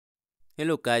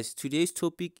Hello guys, today's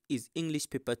topic is English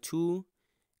paper 2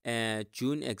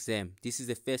 June exam. This is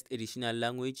the first additional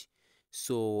language,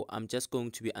 so I'm just going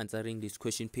to be answering this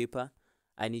question paper.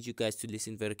 I need you guys to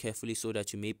listen very carefully so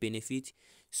that you may benefit.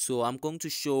 So I'm going to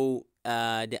show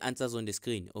the answers on the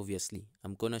screen. Obviously,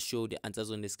 I'm going to show the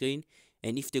answers on the screen,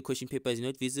 and if the question paper is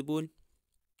not visible,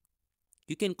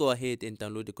 you can go ahead and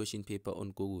download the question paper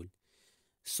on Google.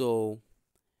 So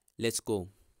let's go.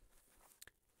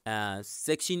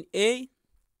 Section A.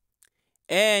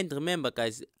 And remember,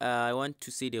 guys, I want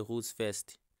to say the rules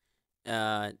first.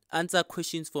 Answer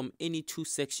questions from any two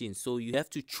sections. So you have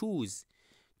to choose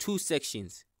two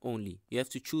sections only. You have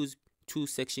to choose two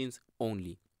sections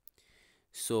only.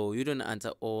 So you don't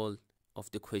answer all of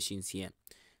the questions here.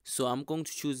 So I'm going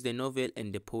to choose the novel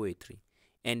and the poetry.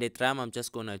 And the drama, I'm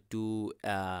just going to do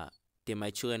the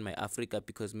My Children, My Africa,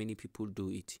 because many people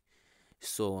do it.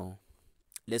 So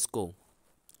let's go.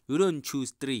 You don't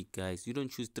choose three, guys. You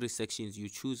don't choose three sections. You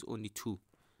choose only two.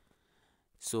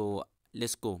 So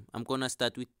let's go. I'm gonna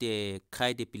start with the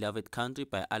Cry the Beloved Country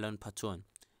by Alan Patton.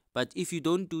 But if you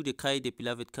don't do the Cry the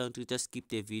Beloved Country, just skip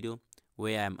the video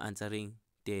where I'm answering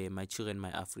the My Children, My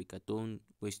Africa. Don't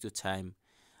waste your time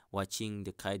watching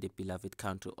the Cry the Beloved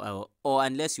Country, or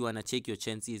unless you wanna take your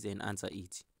chances and answer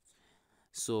it.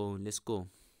 So let's go.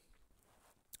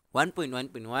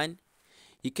 1.1.1.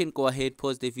 You can go ahead,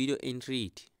 pause the video and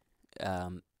read.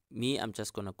 I'm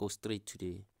just gonna go straight to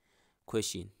the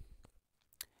question.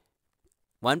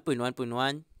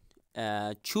 1.1.1.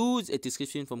 Choose a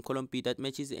description from column B that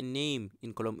matches a name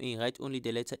in column A. Write only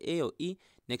the letter A or E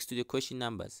next to the question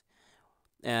numbers,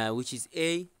 which is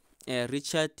A.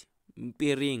 Richard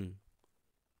Mpiring.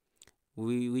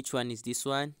 Which one is this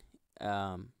one?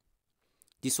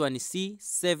 This one is C.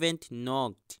 Servant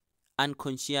knocked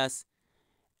unconscious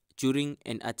during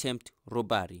an attempt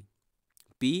robbery.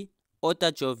 B.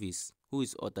 Otto Jovis. Who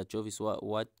is Otto Jovis?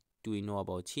 What do we know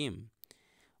about him?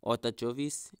 Otto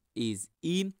Jovis is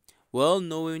E.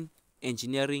 Well-known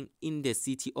engineering in the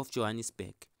city of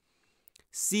Johannesburg.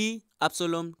 C.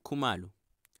 Absalom Khumalo.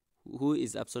 Who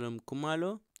is Absalom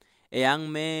Khumalo? A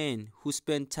young man who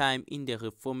spent time in the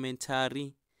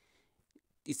reformatory.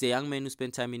 It's a young man who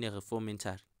spent time in the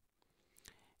reformatory.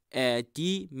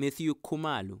 D. Matthew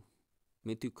Khumalo.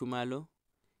 Matthew Khumalo.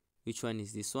 Which one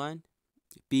is this one?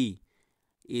 B.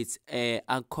 It's an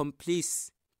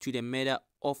accomplice to the murder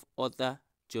of Otto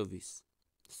Jovis.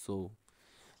 So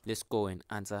let's go and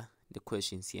answer the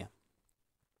questions here.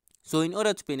 So in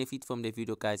order to benefit from the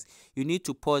video, guys, you need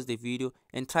to pause the video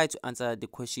and try to answer the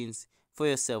questions for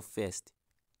yourself first.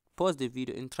 Pause the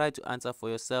video and try to answer for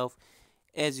yourself.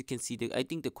 As you can see, I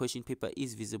think the question paper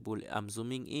is visible. I'm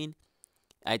zooming in.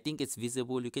 I think it's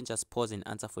visible. You can just pause and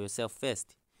answer for yourself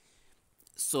first.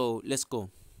 So let's go.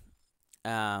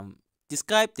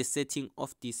 Describe the setting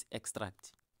of this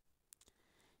extract.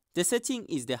 The setting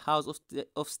is the house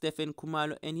of Stephen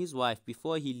Khumalo and his wife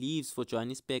before he leaves for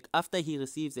Johannesburg after he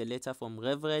receives a letter from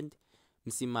Reverend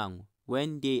Msimangu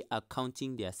when they are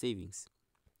counting their savings.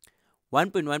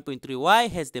 1.1.3. Why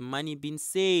has the money been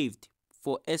saved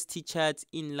for ST charts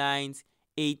in lines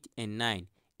 8 and 9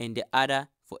 and the other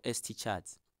for ST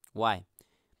charts? Why?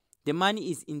 The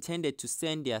money is intended to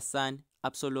send their son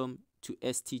Absalom to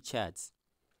ST charts.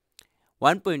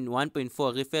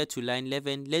 1.1.4. Refer to line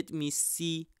 11. Let me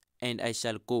see and I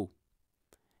shall go.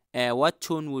 What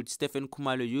tone would Stephen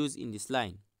Khumalo use in this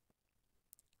line?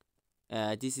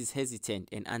 This is hesitant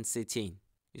and uncertain.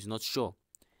 He's not sure.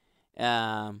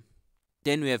 Then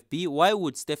we have B. Why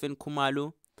would Stephen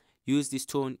Khumalo use this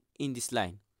tone in this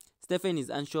line? Stephen is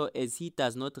unsure as he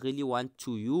does not really want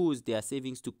to use their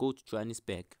savings to go to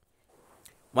Johannesburg.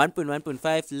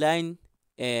 1.1.5. Line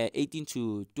 18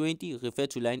 to 20. Refer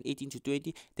to line 18 to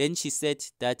 20. Then she said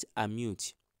that I'm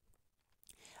mute.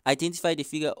 Identify the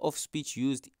figure of speech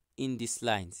used in these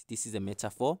lines. This is a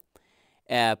metaphor.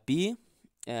 B.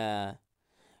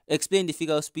 Explain the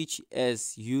figure of speech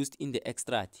as used in the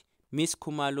extract. Miss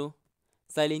Khumalo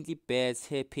silently bears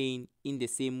her pain in the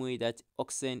same way that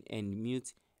oxen and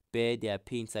mutes bear their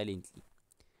pain silently.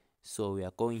 So we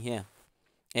are going here.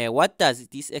 What does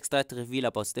this extract reveal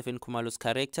about Stephen Khumalo's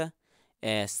character?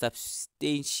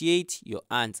 Substantiate your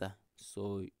answer.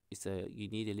 So you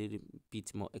need a little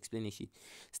bit more explanation.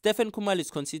 Stephen Khumalo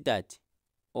is considered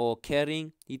or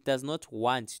caring. He does not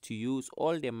want to use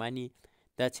all the money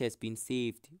that has been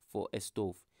saved for a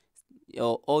stove.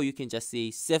 Or you can just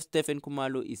say Stephen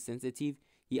Khumalo is sensitive.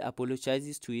 He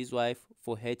apologizes to his wife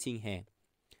for hurting her.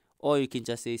 Or you can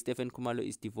just say Stephen Khumalo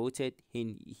is devoted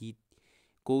and he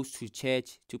goes to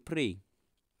church to pray.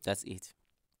 That's it.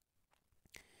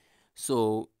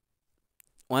 So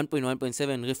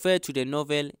 1.1.7. Refer to the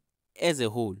novel as a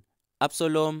whole.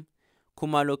 Absalom,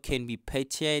 Khumalo can be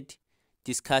pictured.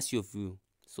 Discuss your view.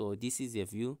 So this is a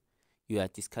view. You are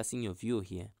discussing your view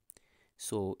here.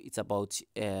 So it's about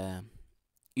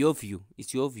your view.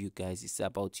 It's your view, guys. It's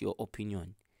about your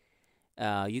opinion.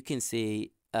 You can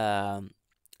say,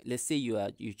 let's say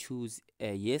you choose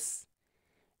yes.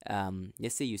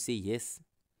 Let's say you say yes.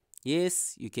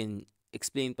 Yes, you can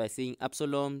explain by saying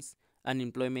Absalom's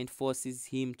unemployment forces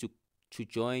him to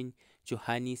join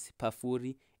Johannes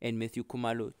Pafuri and Matthew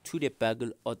Khumalo to the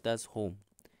Bagel author's home.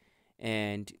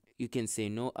 And you can say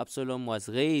no, Absalom was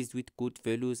raised with good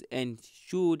values and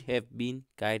should have been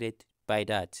guided by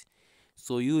that.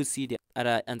 So you will see the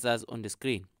other answers on the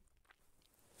screen.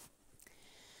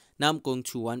 Now I'm going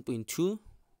to 1.2.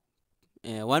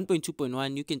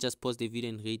 1.2.1, you can just pause the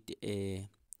video and read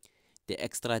the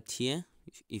extract here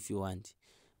if you want.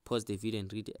 Pause the video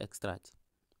and read the extract.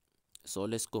 So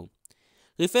let's go.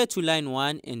 Refer to line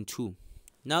 1 and 2.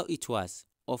 Now it was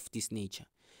of this nature.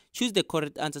 Choose the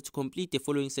correct answer to complete the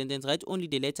following sentence. Write only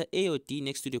the letter A or D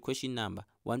next to the question number.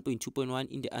 1.2.1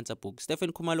 in the answer box.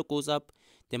 Stephen Khumalo goes up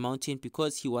the mountain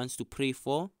because he wants to pray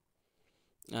for,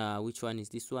 which one is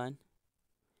this one?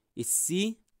 It's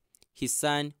C, his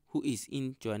son who is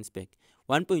in Johannesburg.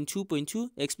 1.2.2,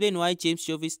 explain why James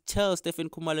Jovis tells Stephen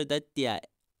Khumalo that they are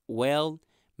well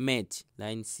met.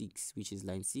 Line 6, which is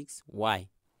line 6. Why?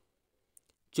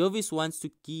 Jovis wants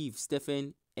to give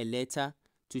Stephen a letter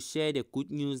to share the good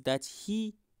news that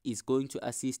he is going to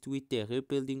assist with the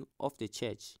rebuilding of the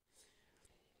church.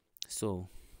 So,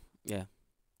 yeah.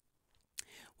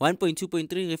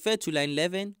 1.2.3, refer to line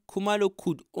 11. Khumalo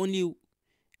could only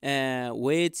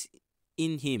words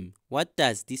in him. What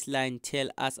does this line tell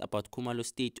us about Khumalo's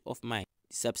state of mind?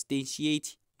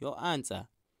 Substantiate your answer.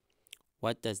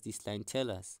 What does this line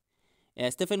tell us?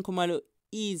 Stephen Khumalo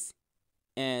is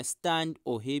stunned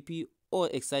or happy or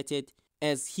excited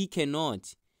as he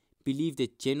cannot believe the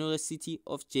generosity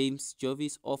of James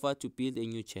Jovis' offer to build a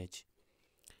new church.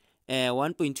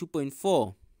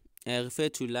 1.2.4, refer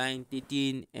to line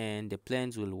 13 and the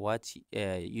plans will what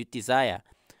you desire.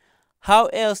 How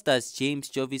else does James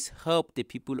Jovis help the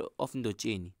people of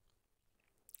Ndojeni?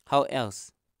 How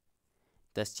else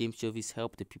does James Jovis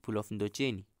help the people of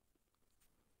Ndojeni?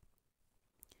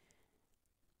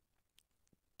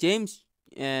 James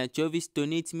Jovis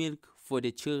donates milk for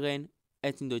the children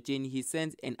at Ndojeni. He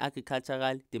sends an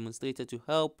agricultural demonstrator to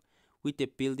help with the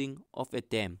building of a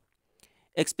dam.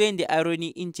 Explain the irony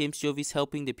in James Jovis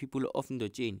helping the people of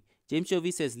Ndojeni. James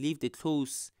Jovis has lived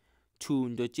close to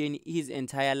Ndojeni his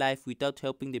entire life without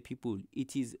helping the people.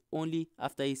 It is only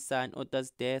after his son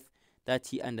Otter's death that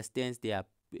he understands their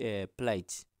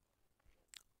plight.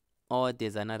 Or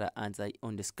there's another answer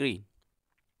on the screen.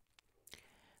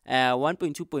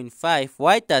 1.2.5,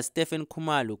 why does Stephen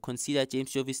Khumalo consider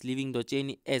James Jovis leaving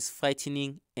Ndojeni as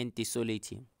frightening and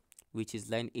desolating? Which is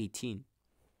line 18.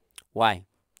 Why?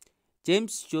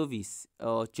 James Jovis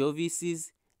or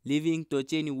Jovis's leaving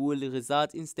Ndojeni will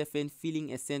result in Stephen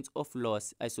feeling a sense of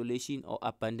loss, isolation or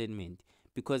abandonment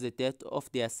because the death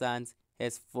of their sons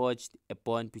has forged a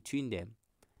bond between them.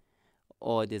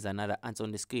 Or there's another answer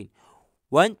on the screen.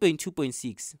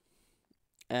 1.2.6,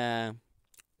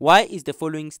 why is the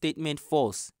following statement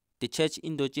false? The church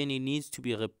in Ndojeni needs to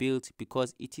be rebuilt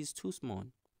because it is too small.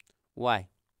 Why?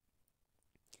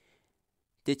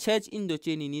 The church in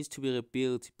Ndojeni needs to be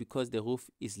rebuilt because the roof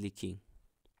is leaking.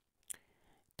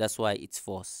 That's why it's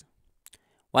false.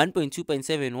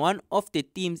 1.2.7, one of the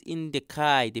themes in the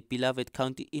cry, the beloved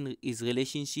county in is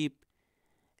relationship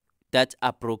that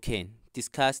are broken.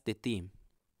 Discuss the theme.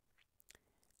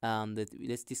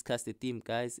 Let's discuss the theme,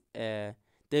 guys. The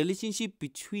relationship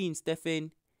between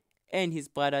Stephen and his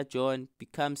brother John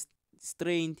becomes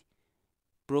strained,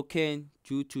 broken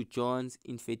due to John's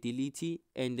infidelity,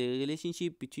 and the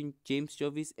relationship between James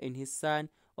Jovis and his son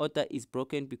Otter is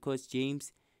broken because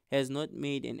James has not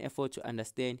made an effort to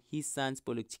understand his son's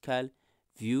political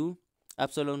view.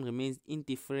 Absalom remains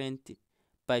indifferent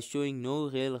by showing no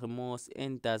real remorse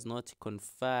and does not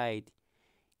confide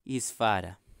his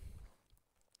father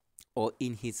or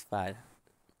in his father.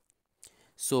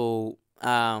 So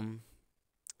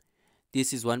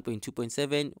this is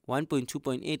 1.2.7.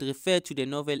 1.2.8, refer to the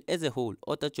novel as a whole.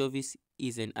 Otter Jovis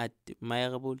is an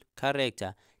admirable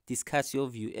character. Discuss your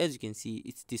view. As you can see,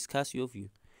 it's discuss your view.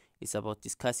 It's about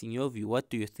discussing your view. What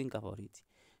do you think about it?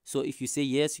 So if you say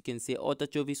yes, you can say Otter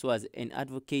Jovis was an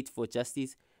advocate for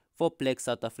justice for black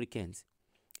South Africans.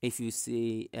 If you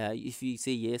say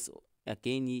yes,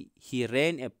 again, he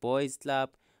ran a boys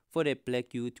club for the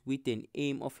black youth with an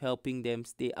aim of helping them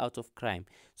stay out of crime.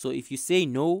 So if you say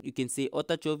no, you can say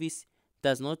Otter Jovis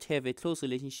does not have a close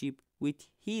relationship with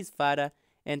his father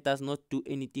and does not do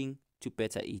anything to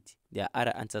better it. There are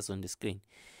other answers on the screen.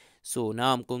 So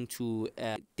now I'm going to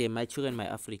My Children, My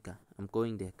Africa. I'm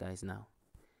going there, guys, now.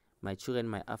 My Children,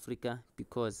 My Africa,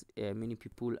 because many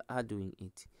people are doing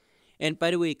it. And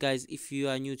by the way, guys, if you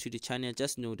are new to the channel,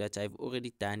 just know that I've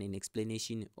already done an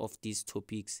explanation of these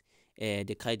topics,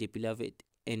 the Cry the Beloved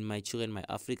and My Children, My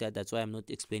Africa. That's why I'm not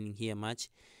explaining here much.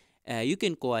 You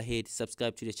can go ahead,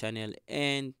 subscribe to the channel,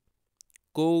 and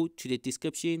go to the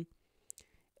description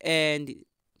and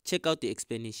check out the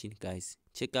explanation, guys.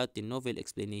 Check out the novel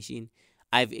explanation.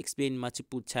 I've explained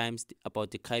multiple times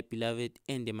about the Cry Beloved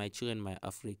and the My Children, My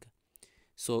Africa.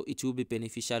 So it will be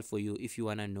beneficial for you if you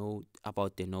want to know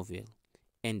about the novel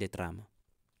and the drama.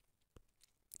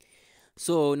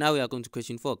 So now we are going to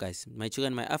question 4, guys. My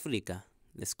Children, My Africa.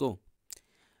 Let's go.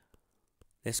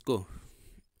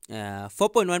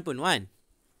 4.1.1.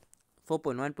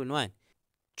 4.1.1.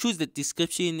 Choose the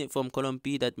description from column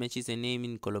B that matches the name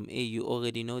in column A. You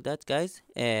already know that, guys.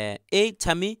 A.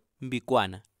 Tami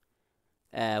Mbikwana.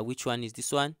 Which one is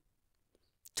this one?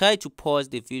 Try to pause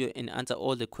the video and answer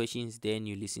all the questions, then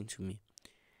you listen to me.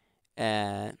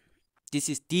 This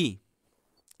is D.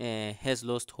 Has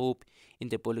lost hope in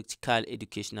the political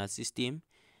educational system.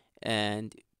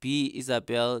 And B.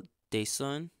 Isabel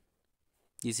Dayson.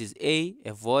 This is A.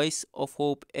 voice of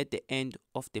hope at the end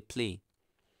of the play.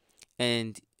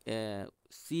 And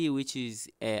C, which is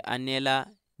Anela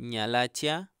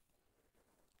Nyalatia.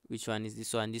 Which one is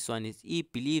this one? This one is E.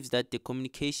 Believes that the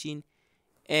communication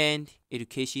and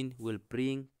education will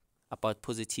bring about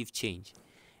positive change.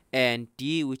 And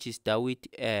D, which is Dawit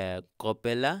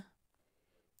Gobela.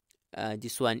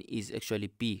 This one is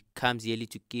actually B. Comes yearly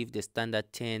to give the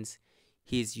standard 10s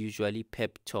his usually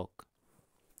pep talk.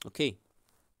 Okay,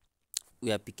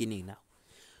 we are beginning now.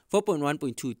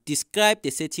 4.1.2. Describe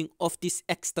the setting of this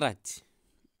extract.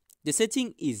 The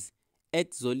setting is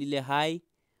at Zolile High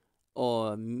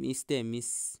or Mr.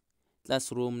 Miss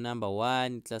classroom number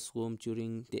 1, classroom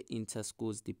during the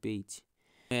inter-schools debate.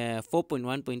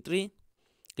 4.1.3.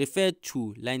 Refer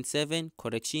to line 7.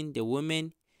 Correction. The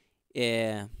women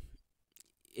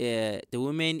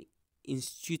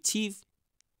intuitive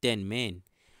than men.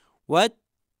 What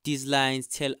these lines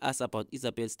tell us about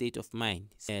Isabel's state of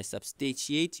mind.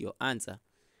 Substantiate your answer.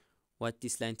 What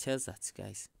this line tells us,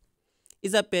 guys.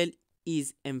 Isabel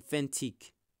is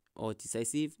emphatic or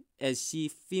decisive as she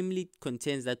firmly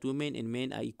contends that women and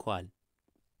men are equal.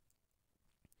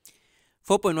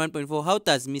 4.1.4. How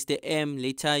does Mr. M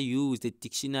later use the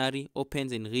dictionary,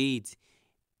 opens and reads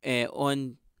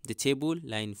on the table,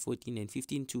 line 14 and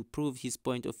 15, to prove his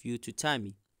point of view to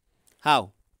Tammy?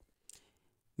 How?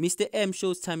 Mr. M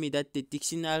shows Tammy that the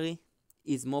dictionary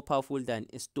is more powerful than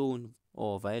a stone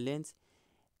or violence,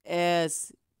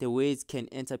 as the words can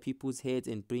enter people's heads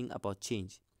and bring about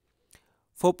change.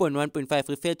 4.1.5.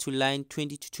 Refer to line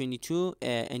 20 to 22.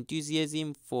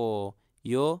 Enthusiasm for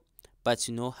your, but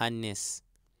no harness.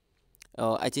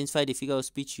 Identify the figure of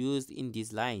speech used in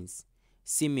these lines.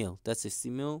 Simile, that's a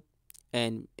simile.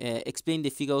 And explain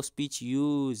the figure of speech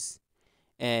used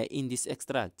in this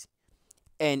extract.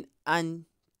 An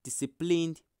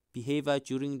undisciplined behavior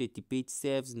during the debate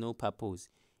serves no purpose.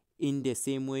 In the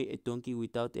same way, a donkey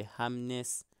without a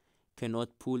harness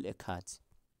cannot pull a cart.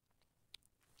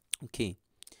 Okay.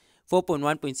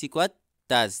 4.1.6. What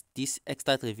does this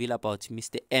extract reveal about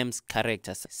Mr. M's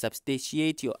character?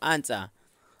 Substantiate your answer.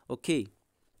 Okay.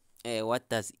 What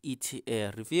does it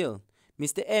reveal?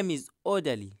 Mr. M is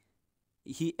orderly.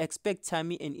 He expects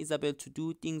Tammy and Isabel to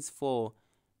do things for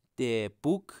the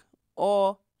book,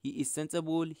 or he is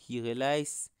sensible. He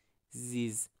realizes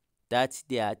that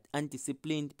their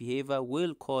undisciplined behavior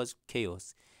will cause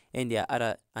chaos. And there are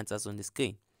other answers on the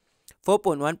screen.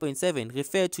 4.1.7.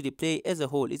 Refer to the play as a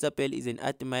whole. Isabel is an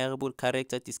admirable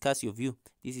character. Discuss your view.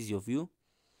 This is your view.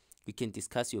 We can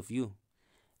discuss your view.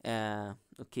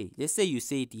 Okay, let's say you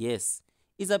said yes.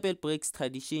 Isabel breaks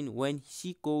tradition when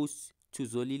she goes to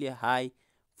Zolile High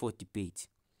for debate.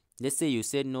 Let's say you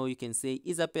said no. You can say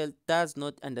Isabel does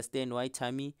not understand why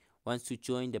Tammy wants to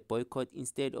join the boycott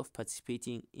instead of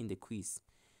participating in the quiz.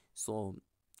 So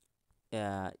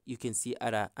you can see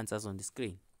other answers on the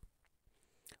screen.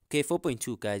 Okay,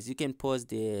 4.2, guys. You can pause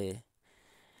the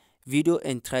video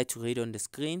and try to read on the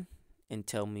screen and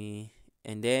tell me,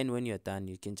 and then when you're done,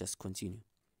 you can just continue.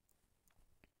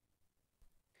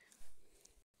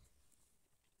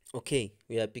 Okay,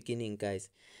 we are beginning, guys.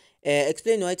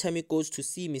 Explain why Tammy goes to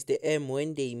see Mr. M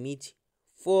when they meet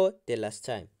for the last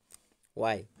time.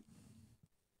 Why?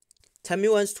 Tammy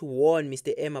wants to warn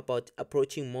Mr. M about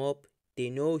approaching mob. They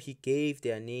know he gave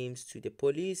their names to the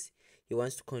police. He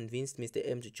wants to convince Mr.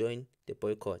 M to join the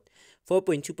boycott.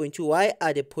 4.2.2, why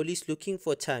are the police looking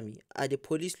for Tammy? Are the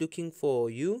police looking for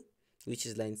you? Which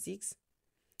is line 6.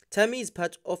 Tammy is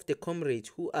part of the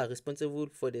comrades who are responsible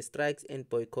for the strikes and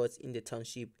boycotts in the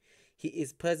township. He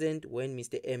is present when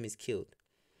Mr. M is killed.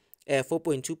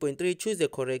 4.2.3, choose the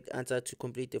correct answer to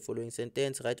complete the following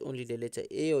sentence. Write only the letter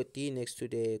A or D next to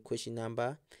the question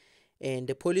number. And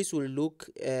the police will look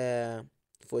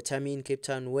for Tammy in Cape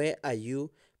Town. Where are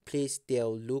you? Please,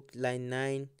 they'll look line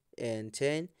 9 and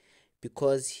 10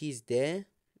 because he's there.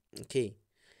 Okay,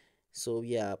 so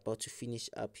we are about to finish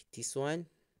up this one,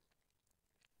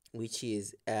 which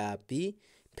is B,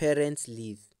 parents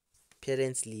leave.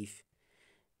 Parents leave.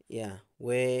 Yeah,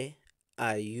 where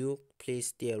are you?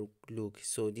 Place there look.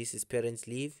 So this is parents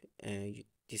leave, and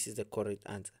this is the correct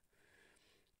answer.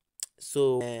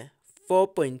 So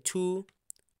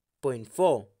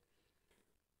 4.2.4.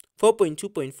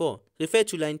 4.2.4, refer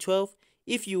to line 12.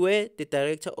 If you were the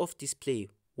director of this play,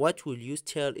 what will you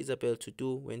tell Isabel to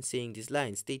do when saying this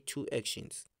line? State 2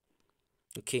 actions.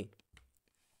 Okay,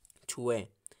 to where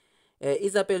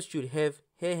Isabel should have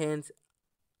her hands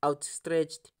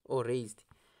outstretched or raised.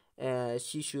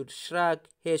 She should shrug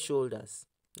her shoulders.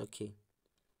 Okay.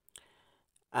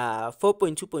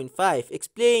 4.2.5,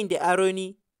 explain the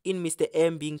irony in Mr.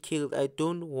 M being killed. I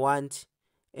don't want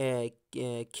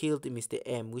killed Mr.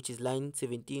 M, which is line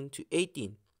 17 to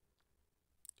 18.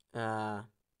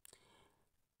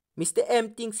 Mr.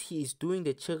 M thinks he is doing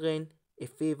the children a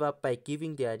favor by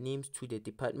giving their names to the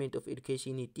Department of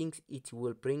Education. He thinks it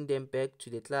will bring them back to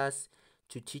the class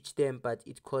to teach them, but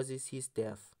it causes his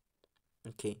death.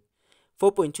 Okay.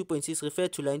 4.2.6, refer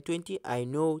to line 20. I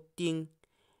know thing,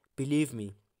 believe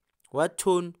me. What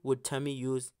tone would Tammy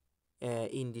use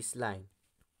in this line?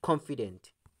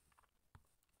 Confident.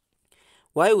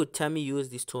 Why would Tammy use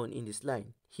this tone in this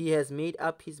line? He has made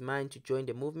up his mind to join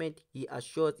the movement. He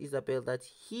assures Isabel that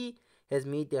he has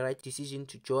made the right decision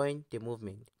to join the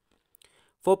movement.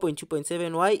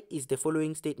 4.2.7, why is the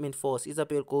following statement false?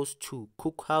 Isabel goes to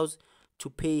cookhouse to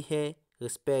pay her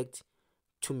respect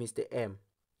to Mr. M.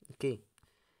 Okay.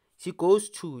 She goes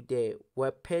to the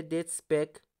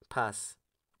Wapedetsberg Pass.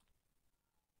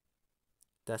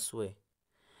 That's where.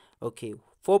 Okay.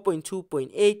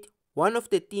 4.2.8, one of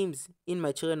the themes in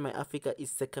My Children, My Africa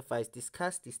is sacrifice.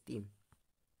 Discuss this theme.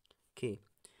 Okay.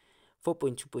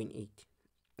 4.2.8.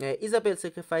 Isabel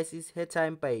sacrifices her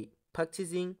time by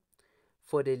practicing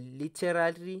for the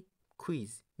literary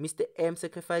quiz. Mr. M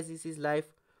sacrifices his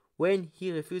life when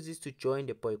he refuses to join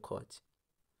the boycott.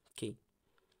 Okay.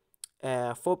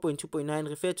 4.2.9,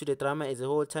 refer to the drama as a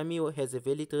whole. Tammy has a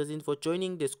valid reason for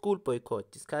joining the school boycott.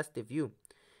 Discuss the view.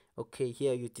 Okay,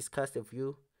 here you discuss the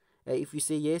view. If you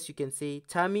say yes, you can say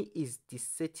Tammy is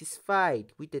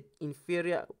dissatisfied with the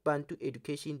inferior Bantu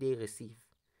education they receive.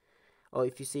 Or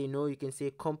if you say no, you can say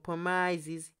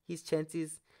compromises his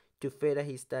chances to further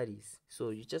his studies. So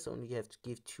you just only have to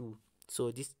give 2. So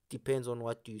this depends on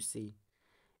what you say.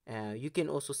 You can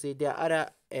also say there are other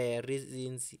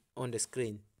reasons on the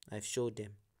screen. I've showed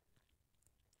them.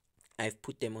 I've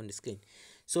put them on the screen.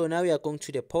 So now we are going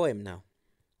to the poem now.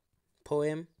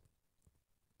 Poem.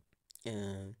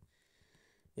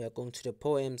 We are going to the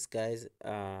poems, guys.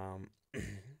 I'm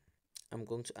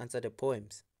going to answer the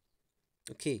poems.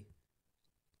 Okay.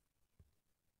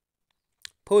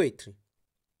 Poetry.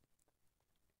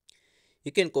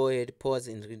 You can go ahead, pause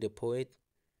and read the poet.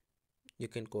 You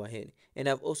can go ahead. And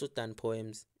I've also done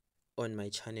poems on my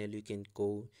channel. You can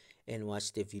go and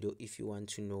watch the video if you want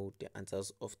to know the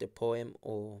answers of the poem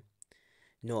or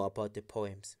know about the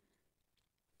poems.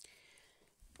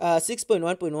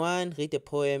 6.1.1, read the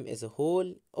poem as a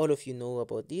whole. All of you know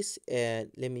about this.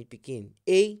 Let me begin.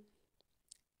 A,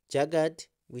 jagged,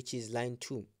 which is line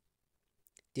 2.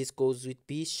 This goes with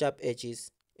B, sharp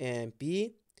edges. And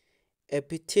B,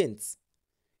 epithets.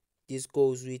 This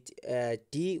goes with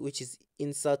D, which is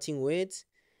insulting words.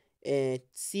 And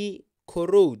C,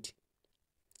 corrode.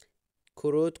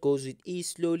 Corrode goes with E,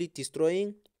 slowly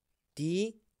destroying.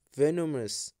 D,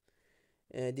 venomous.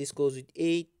 This goes with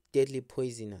A, deadly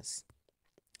poisonous.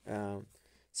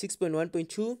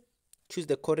 6.1.2, choose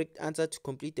the correct answer to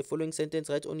complete the following sentence.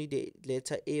 Write only the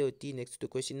letter A or D next to the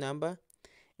question number.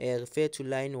 Refer to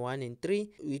line 1 and 3.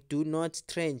 We do not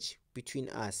trench between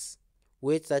us.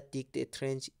 Words that dig the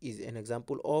trench is an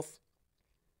example of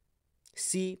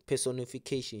C,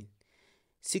 personification.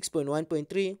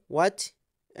 6.1.3, what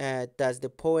does the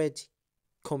poet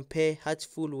compare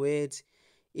hurtful words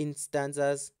in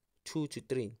stanzas 2 to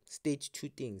 3? State 2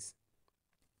 things.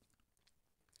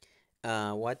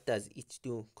 What does it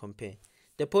do? Compare.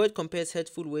 The poet compares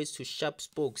hurtful words to sharp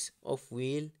spokes of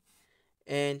wheel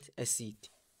and a seed.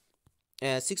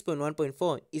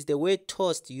 6.1.4 is the word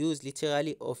tossed used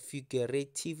literally or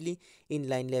figuratively in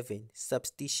line 11.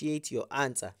 Substantiate your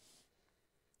answer.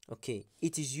 Okay,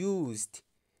 it is used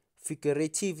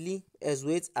figuratively as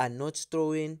words are not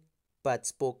thrown but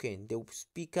spoken. The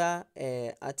speaker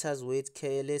utters words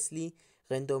carelessly,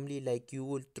 randomly, like you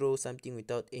would throw something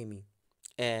without aiming.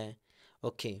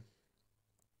 Okay,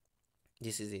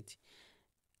 this is it.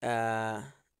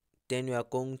 Then we are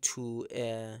going to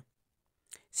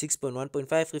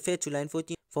 6.1.5. Refer to line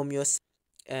 14 from your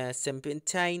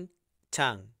serpentine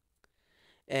tongue.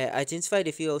 Identify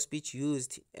the figure of speech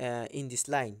used in this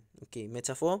line. Okay,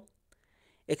 metaphor.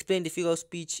 Explain the figure of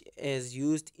speech as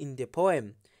used in the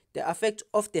poem. The effect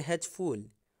of the hurtful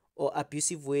or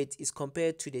abusive words is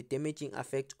compared to the damaging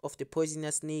effect of the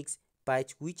poisonous snake's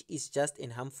bite, which is just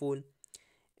as harmful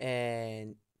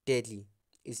and deadly.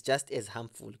 It's just as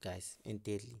harmful, guys, and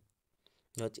deadly,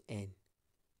 not N.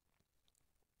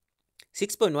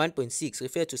 6.1.6.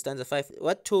 Refer to stanza 5.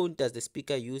 What tone does the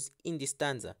speaker use in this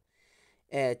stanza?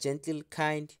 Gentle,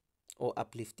 kind, or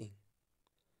uplifting?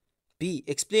 B.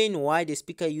 Explain why the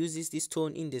speaker uses this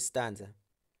tone in the stanza.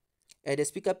 The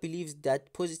speaker believes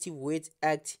that positive words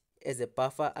act as a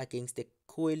buffer against the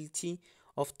cruelty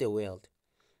of the world.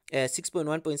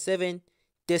 6.1.7.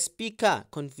 The speaker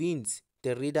convinces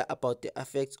the reader about the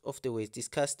effects of the words.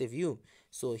 Discuss the view.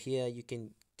 So here you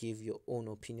can give your own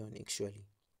opinion actually.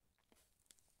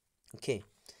 Okay.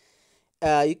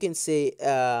 You can say,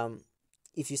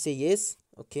 if you say yes,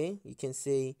 okay, you can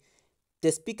say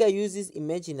the speaker uses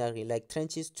imaginary like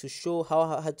trenches to show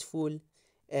how hurtful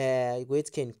words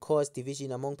can cause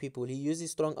division among people. He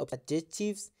uses strong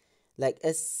adjectives like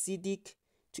acidic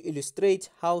to illustrate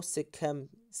how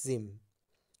sarcasm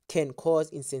can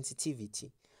cause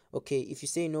insensitivity. Okay, if you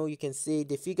say no, you can say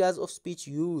the figures of speech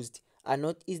used are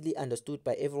not easily understood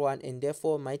by everyone and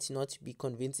therefore might not be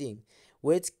convincing.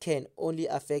 Words can only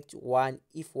affect one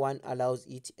if one allows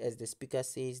it. As the speaker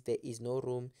says, there is no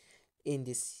room in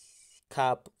this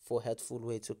cup for hurtful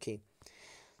words. Okay,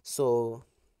 so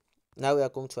now we are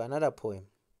going to another poem.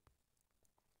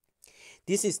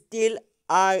 This is Still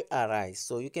I Arise.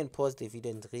 So you can pause the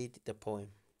video and read the poem,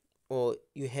 or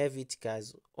you have it,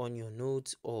 guys, on your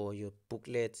notes or your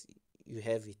booklet. You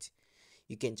have it.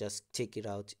 You can just take it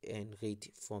out and read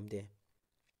from there.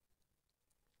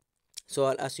 So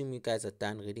I'll assume you guys are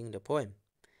done reading the poem.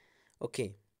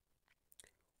 Okay.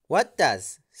 What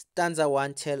does stanza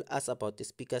 1 tell us about the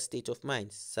speaker's state of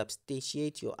mind?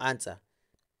 Substantiate your answer.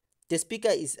 The speaker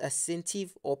is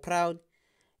assertive or proud,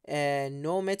 and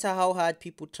no matter how hard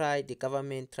people try, the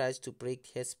government tries to break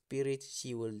her spirit,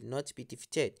 she will not be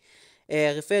defeated.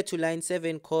 Refer to line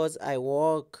 7, cause I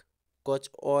walk got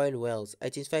oil wells.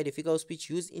 Identify the figure of speech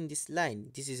used in this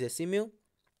line. This is a simile.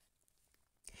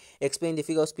 Explain the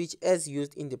figure of speech as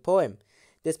used in the poem.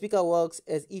 The speaker walks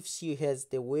as if she has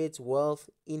the words wealth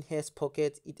in her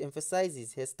pocket. It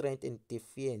emphasizes her strength and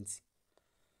defiance.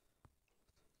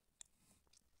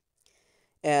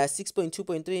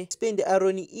 6.2.3. Explain the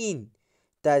irony in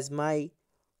does my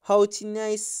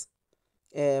haughtiness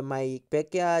my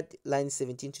backyard. Line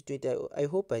 17 to 20. I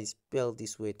hope I spelled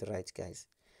this word right, guys.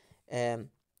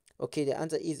 Okay, the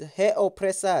answer is her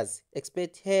oppressors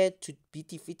expect her to be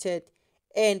defeated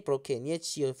and broken, yet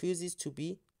she refuses to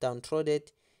be downtrodden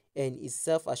and is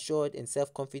self-assured and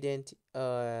self-confident,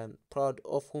 proud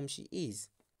of whom she is.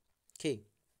 Okay.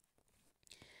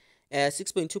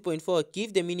 6.2.4.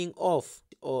 Give the meaning of,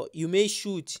 or you may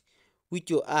shoot with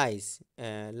your eyes.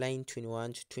 Line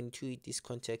 21 to 22 in this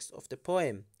context of the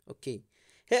poem. Okay.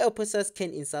 Her oppressors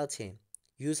can insult her,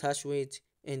 use harsh words,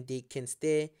 and they can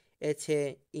stare at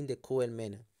her in the cruel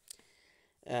manner.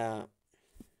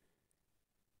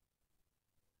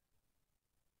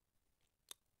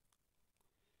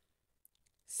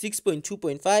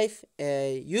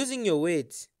 6.2.5. Using your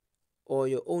words or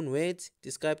your own words,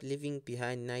 describe living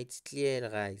behind night's clear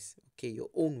rise. Okay, your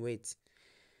own words.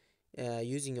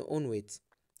 Using your own words.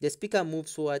 The speaker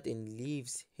moves forward and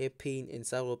leaves her pain and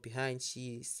sorrow behind.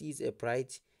 She sees a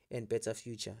bright and better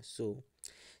future. So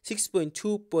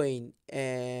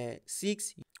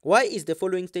 6.2.6. Why is the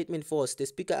following statement false? The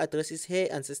speaker addresses her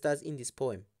ancestors in this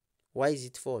poem. Why is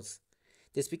it false?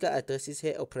 The speaker addresses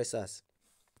her oppressors.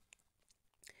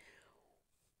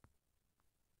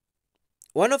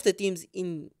 One of the themes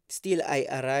in Still I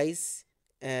Arise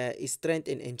is strength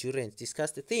and endurance.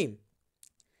 Discuss the theme.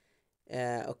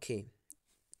 Okay.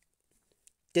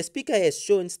 The speaker has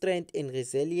shown strength and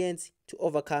resilience to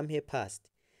overcome her past.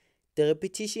 The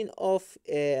repetition of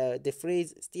the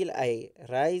phrase Still I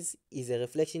Rise is a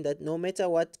reflection that no matter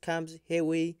what comes her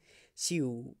way, She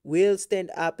will stand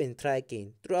up and try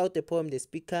again. Throughout the poem, the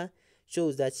speaker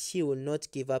shows that she will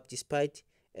not give up despite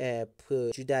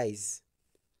prejudice.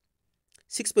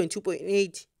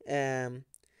 6.2.8,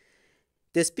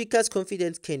 the speaker's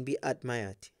confidence can be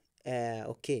admired.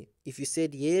 Okay, if you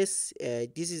said yes,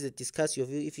 this is a discuss your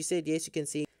view. If you said yes, you can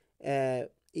say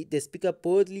the speaker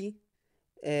boldly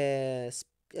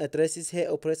addresses her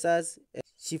oppressors.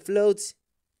 She floats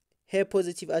her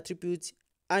positive attributes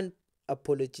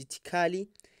unapologetically.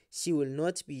 She will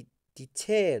not be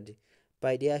deterred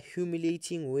by their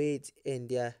humiliating words and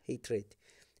their hatred.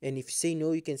 And if you say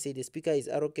no, you can say the speaker is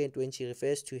arrogant when she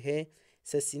refers to her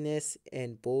sassiness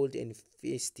and bold and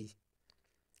feisty.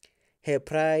 Her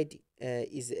pride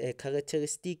is a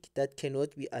characteristic that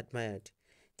cannot be admired.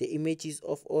 The images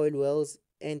of oil wells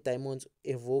and diamonds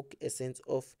evoke a sense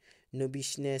of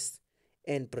snobbishness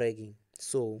and bragging.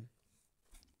 So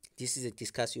this is a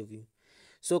discuss your view.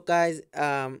 So guys,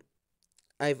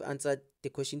 I've answered the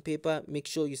question paper. Make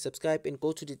sure you subscribe and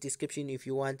go to the description if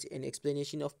you want an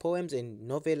explanation of poems and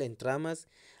novel and dramas.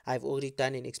 I've already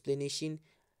done an explanation,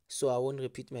 so I won't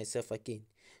repeat myself again.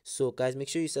 So guys, make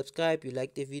sure you subscribe, you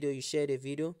like the video, you share the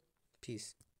video.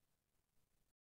 Peace.